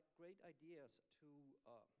great ideas to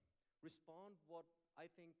respond what I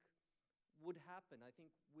think would happen? I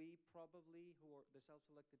think we probably, who are the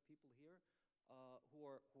self-selected people here, who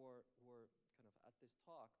are kind of at this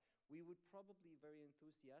talk, we would probably be very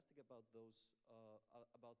enthusiastic about those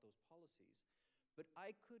policies. But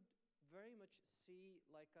I could very much see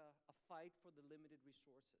like a fight for the limited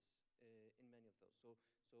resources in many of those.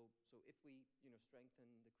 So if we strengthen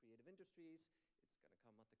the creative industries, it's going to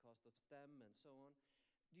come at the cost of STEM and so on.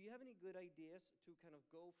 Do you have any good ideas to kind of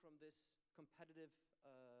go from this competitive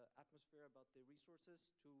atmosphere about the resources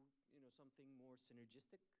to something more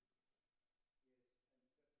synergistic?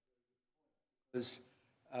 Because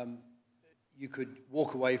you could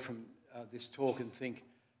walk away from this talk and think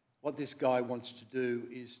what this guy wants to do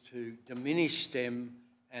is to diminish STEM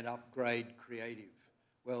and upgrade creative.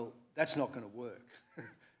 Well, that's not going to work.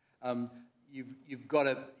 You've got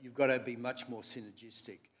to be much more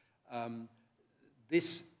synergistic.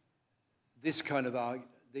 This kind of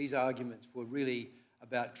these arguments were really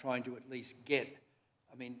about trying to at least get,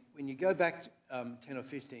 I mean, when you go back 10 or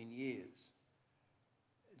 15 years,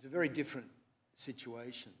 it's a very different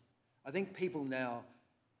situation. I think people now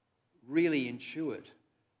really intuit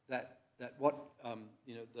that what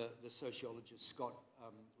the sociologist Scott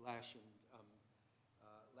Lash and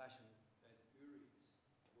Uri's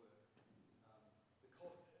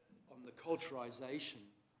work on the culturalization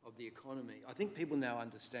of the economy. I think people now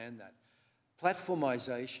understand that.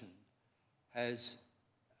 Platformization has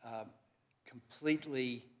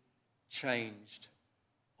completely changed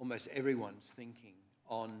almost everyone's thinking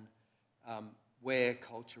on where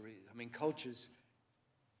culture is. I mean, culture's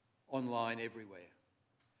online everywhere.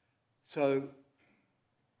 So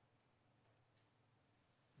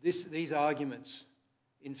these arguments,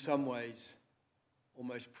 in some ways,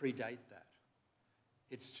 almost predate that.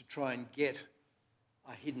 It's to try and get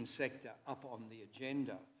a hidden sector up on the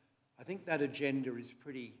agenda. I think that agenda is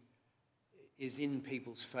in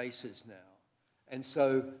people's faces now. And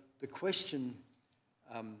so the question,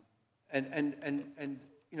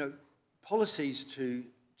 policies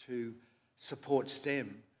to support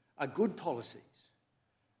STEM are good policies.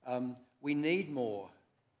 We need more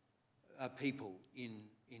people in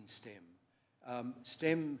STEM.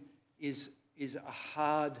 STEM is a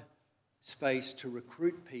hard space to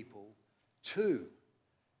recruit people to,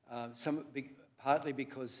 partly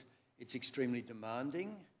because it's extremely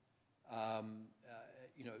demanding.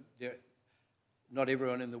 Not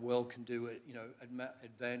everyone in the world can do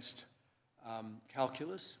advanced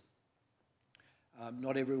calculus.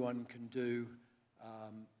 Not everyone can do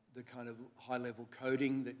the kind of high-level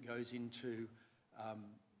coding that goes into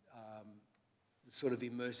the sort of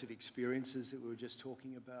immersive experiences that we were just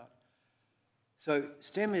talking about. So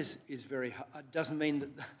STEM is very hard. It doesn't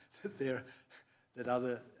mean that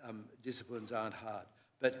other disciplines aren't hard,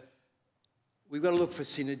 but we've got to look for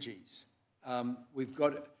synergies.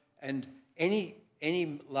 And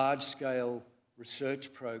any large-scale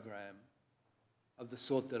research program of the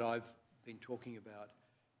sort that I've been talking about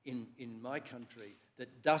in my country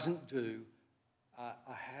that doesn't do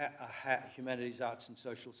a humanities, arts and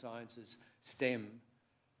social sciences STEM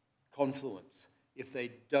confluence, if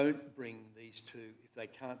they don't bring these two, if they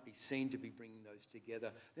can't be seen to be bringing those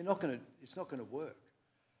together, it's not going to work.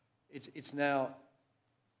 It's now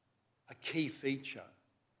a key feature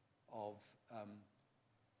of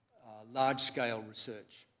large-scale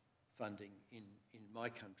research funding in my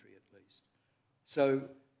country, at least. So,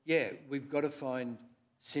 yeah, we've got to find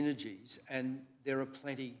synergies, and there are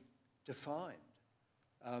plenty to find.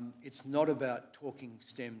 It's not about talking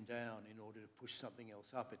STEM down in order to push something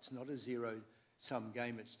else up. It's not a zero-sum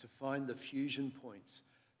game. It's to find the fusion points,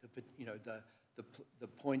 the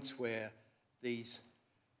points where these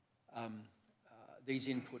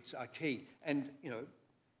inputs are key. And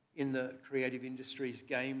in the creative industries,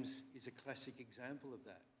 games is a classic example of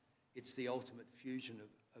that. It's the ultimate fusion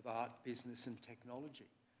of art, business, and technology.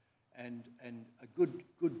 And a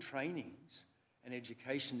good trainings and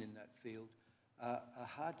education in that field are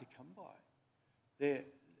hard to come by. They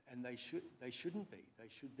shouldn't be. They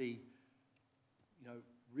should be,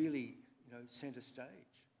 really, centre stage.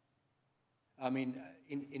 I mean,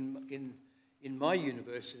 in my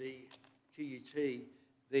university, QUT,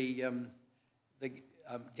 the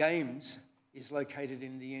games is located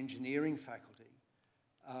in the engineering faculty,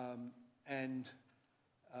 and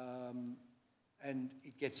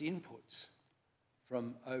it gets inputs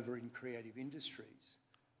from over in creative industries.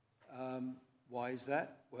 Why is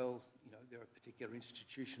that? Well, there are particular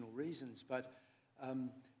institutional reasons, but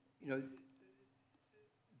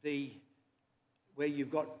where you've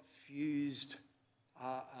got fused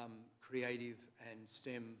creative and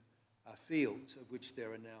STEM fields, of which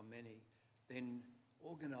there are now many, then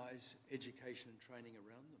organise education and training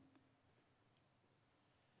around them.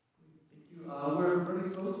 Thank you. We're running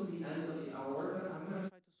close to the end of the hour, but I'm going to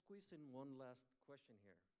try to squeeze in one last question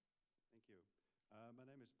here. Thank you. My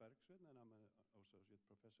name is Bergsven, and I'm an associate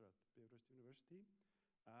professor at Bifröst University.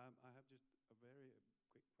 I have just a very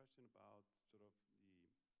quick question about sort of the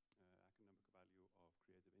economic value of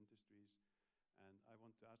creative industries, and I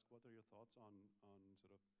want to ask, what are your thoughts on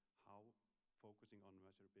sort of how focusing on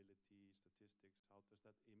measurability, statistics, how does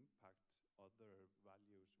that impact other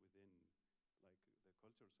values within, like the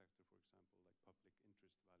cultural sector, for example, like public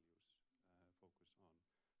interest values, focus on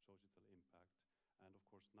societal impact, and of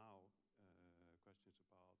course now questions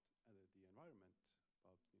about the environment,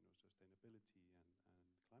 about sustainability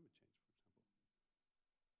and climate change, for example.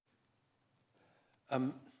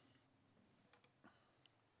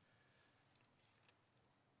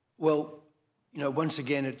 Well, once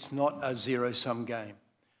again, it's not a zero-sum game.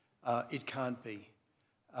 It can't be.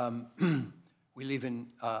 We live in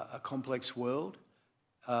a complex world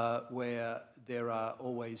where there are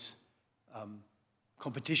always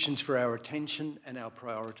competitions for our attention and our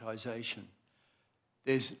prioritisation.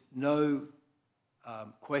 There's no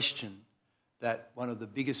question that one of the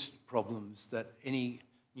biggest problems that any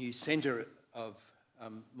new centre of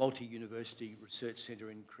multi-university research centre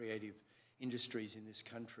in creative industries in this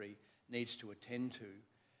country needs to attend to,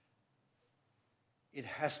 it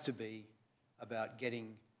has to be about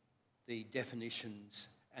getting the definitions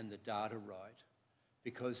and the data right.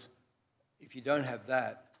 Because if you don't have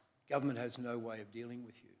that, government has no way of dealing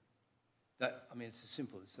with you. It's as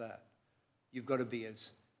simple as that. You've got to be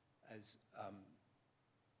as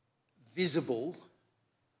visible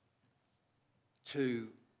to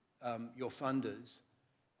your funders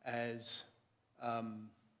as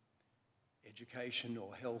education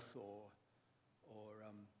or health or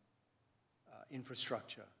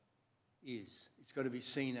infrastructure is. It's got to be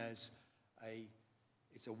seen as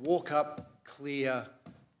it's a walk-up, clear,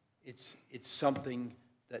 it's something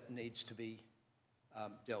that needs to be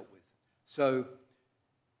dealt with. So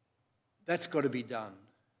that's got to be done,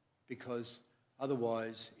 because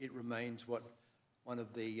otherwise it remains what one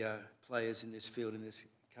of the players in this field in this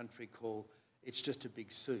country call, it's just a big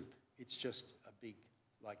soup. It's just a big,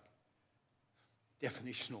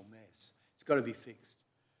 definitional mess. It's got to be fixed.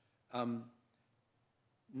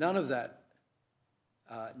 None of that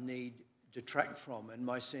need detract from, and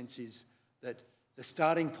my sense is that the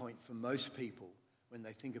starting point for most people when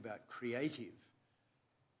they think about the creative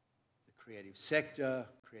sector,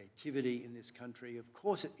 creativity in this country, of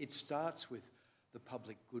course it starts with the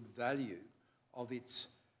public good value of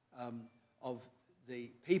of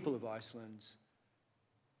the people of Iceland's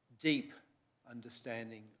deep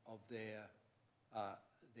understanding of their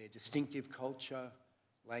distinctive culture,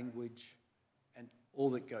 language, and all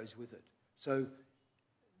that goes with it. So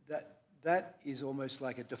that is almost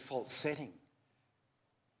like a default setting.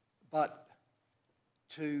 But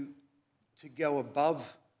to go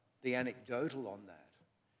above the anecdotal on that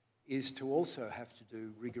is to also have to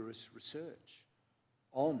do rigorous research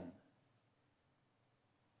on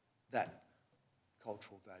that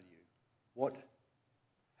cultural value.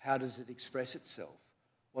 How does it express itself?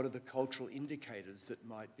 What are the cultural indicators that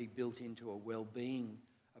might be built into a well-being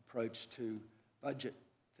approach to budget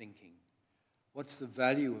thinking? What's the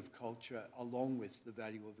value of culture along with the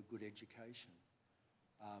value of a good education,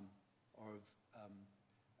 or of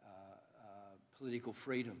political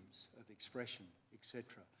freedoms of expression,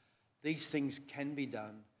 etc.? These things can be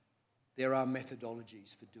done. There are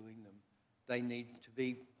methodologies for doing them. They need to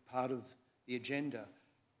be part of the agenda.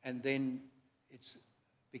 And then it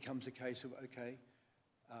becomes a case of, okay,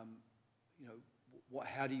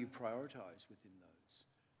 how do you prioritise within those?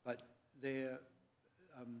 But the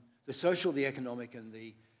social, the economic, and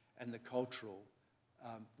the cultural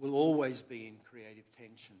will always be in creative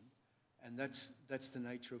tension, and that's the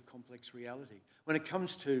nature of complex reality. When it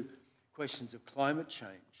comes to questions of climate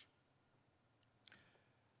change,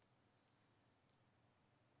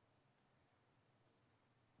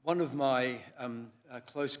 one of my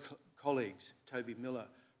close colleagues, Toby Miller,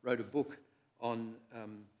 wrote a book on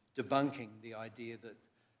debunking the idea that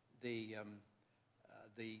the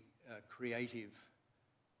creative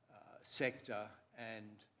sector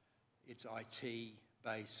and its IT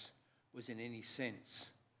base was in any sense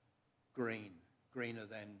greener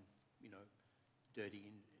than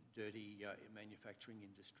dirty manufacturing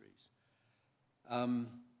industries.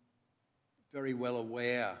 Very well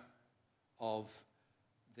aware of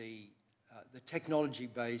the technology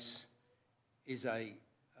base is a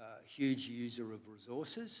huge user of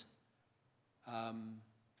resources.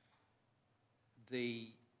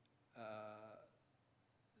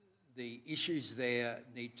 The issues there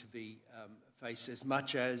need to be faced as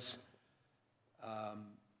much as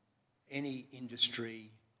any industry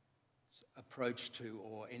approach to,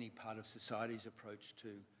 or any part of society's approach to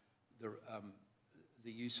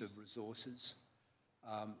the use of resources,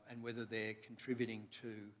 and whether they're contributing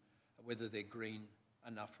to, whether they're green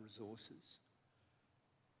enough resources.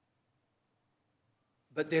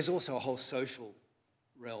 But there's also a whole social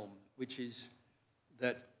realm, which is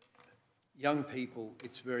that young people,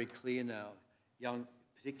 it's very clear now,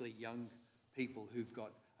 particularly young people who've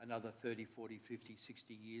got another 30, 40, 50,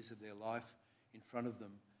 60 years of their life in front of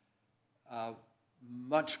them, are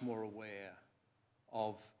much more aware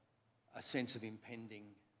of a sense of impending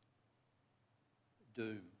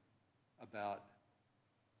doom about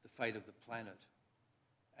the fate of the planet.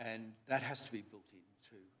 And that has to be built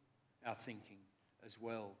into our thinking as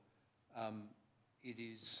well. It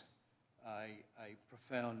is a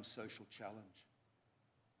profound social challenge.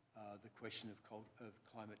 the question of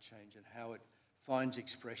climate change and how it finds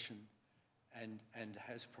expression and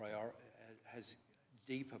has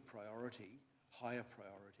deeper priority, higher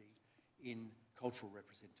priority in cultural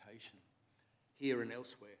representation, here and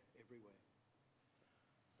elsewhere, everywhere.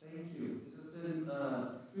 Thank you. This has been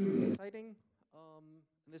extremely exciting.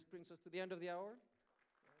 And this brings us to the end of the hour.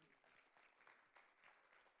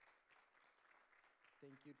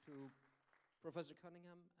 Thank you to Professor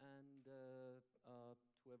Cunningham and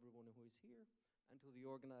to everyone who is here, and to the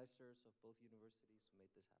organizers of both universities who made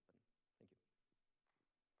this happen.